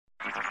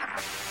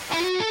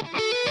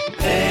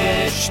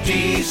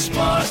HT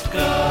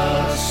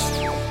Smartcast.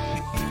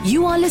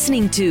 You are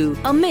listening to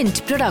a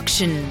Mint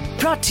production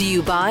brought to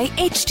you by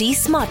HT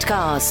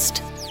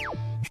Smartcast.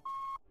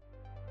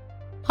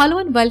 Hello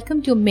and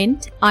welcome to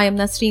Mint. I am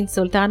Nasreen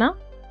Sultana.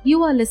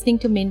 You are listening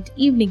to Mint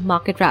Evening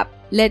Market Wrap.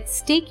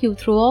 Let's take you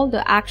through all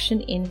the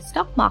action in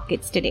stock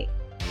markets today.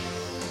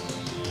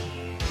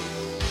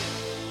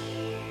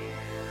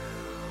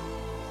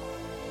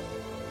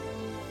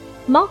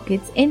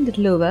 Markets ended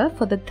lower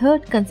for the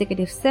third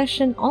consecutive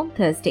session on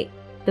Thursday.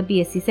 The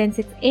BSE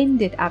Sensex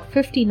ended at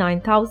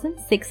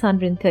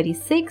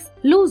 59,636,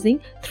 losing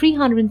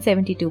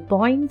 372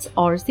 points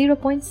or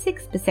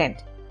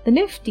 0.6%. The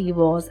Nifty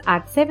was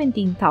at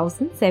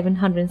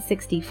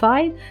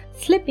 17,765,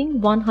 slipping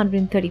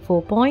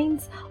 134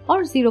 points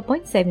or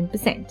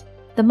 0.7%.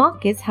 The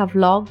markets have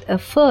logged a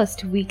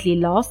first weekly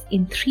loss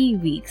in 3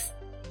 weeks.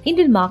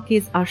 Indian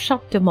markets are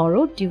shut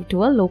tomorrow due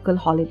to a local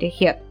holiday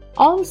here.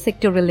 All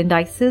sectoral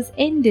indices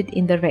ended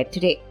in the red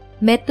today.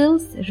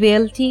 Metals,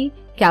 realty,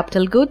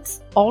 capital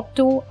goods,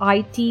 auto,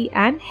 IT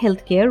and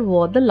healthcare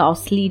were the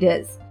loss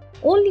leaders.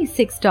 Only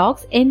 6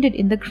 stocks ended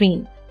in the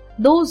green.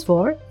 Those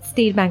were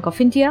State Bank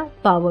of India,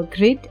 Power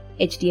Grid,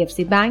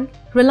 HDFC Bank,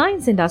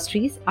 Reliance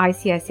Industries,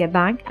 ICICI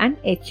Bank and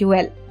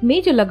HUL.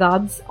 Major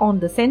laggards on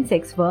the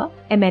Sensex were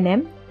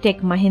M&M,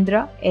 Tech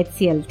Mahindra,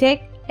 HCL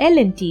Tech,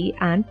 L&T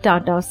and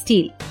Tata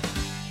Steel.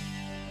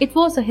 It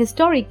was a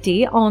historic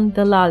day on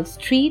Dalal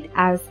Street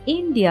as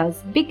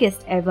India's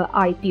biggest ever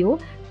IPO,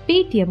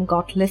 Paytm,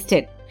 got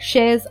listed.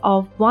 Shares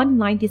of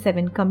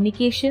 197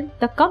 Communication,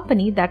 the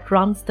company that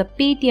runs the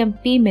Paytm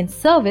payment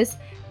service,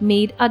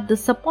 made a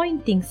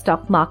disappointing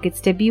stock market's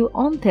debut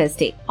on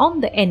Thursday. On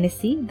the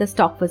NSE, the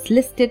stock was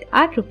listed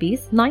at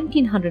Rs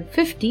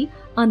 1950,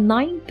 a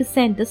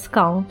 9%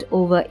 discount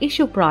over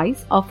issue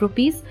price of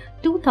Rs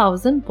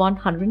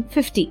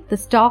 2150. The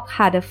stock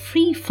had a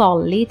free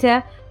fall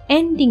later,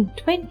 ending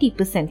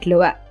 20%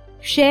 lower.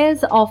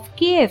 Shares of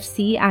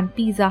KFC and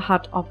Pizza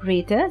Hut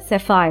operator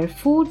Sapphire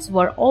Foods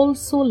were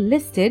also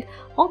listed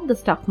on the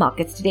stock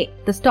markets today.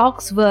 The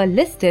stocks were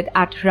listed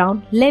at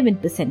around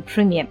 11%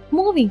 premium.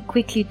 Moving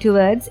quickly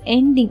towards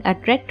ending a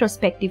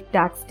retrospective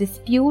tax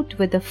dispute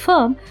with the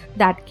firm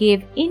that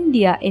gave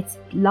India its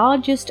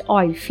largest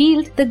oil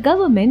field, the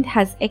government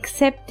has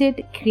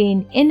accepted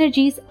Crane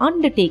Energy's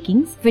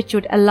undertakings, which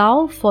would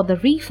allow for the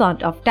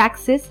refund of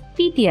taxes,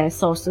 PTI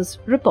sources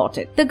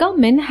reported. The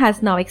government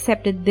has now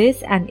accepted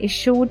this and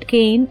issued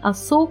Crane a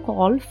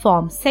so-called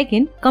Form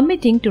 2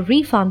 committing to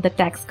refund the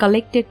tax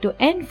collected to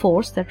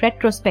enforce the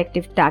retrospective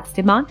tax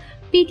demand,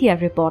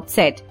 PTI report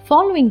said.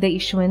 Following the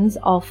issuance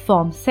of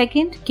Form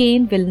 2,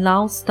 Crane will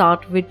now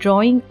start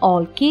withdrawing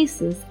all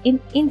cases in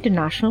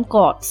international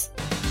courts.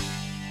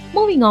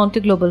 Moving on to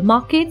global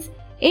markets,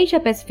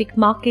 Asia-Pacific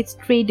markets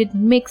traded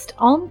mixed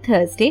on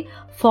Thursday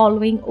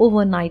following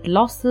overnight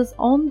losses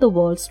on the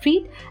Wall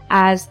Street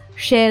as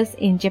shares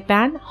in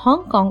Japan,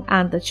 Hong Kong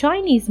and the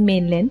Chinese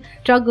mainland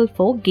struggled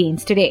for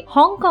gains today.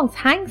 Hong Kong's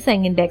Hang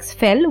Seng Index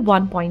fell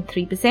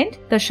 1.3%.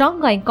 The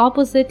Shanghai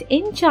Composite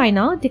in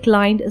China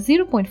declined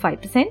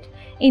 0.5%.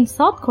 In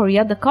South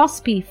Korea, the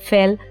Kospi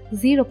fell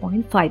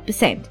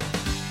 0.5%.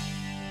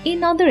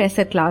 In other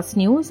asset class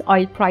news,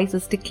 oil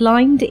prices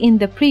declined in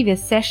the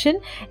previous session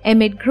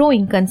amid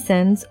growing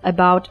concerns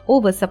about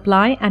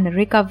oversupply and a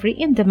recovery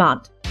in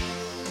demand.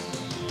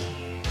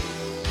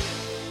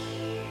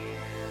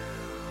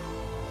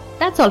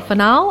 That's all for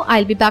now.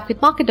 I'll be back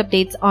with market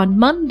updates on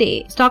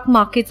Monday. Stock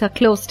markets are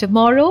closed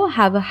tomorrow.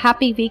 Have a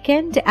happy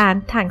weekend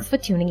and thanks for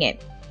tuning in.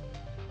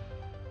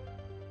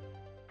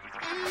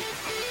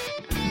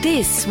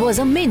 This was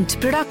a Mint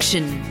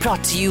production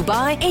brought to you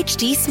by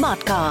HT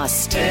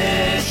Smartcast.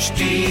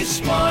 HT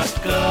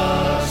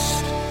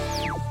Smartcast.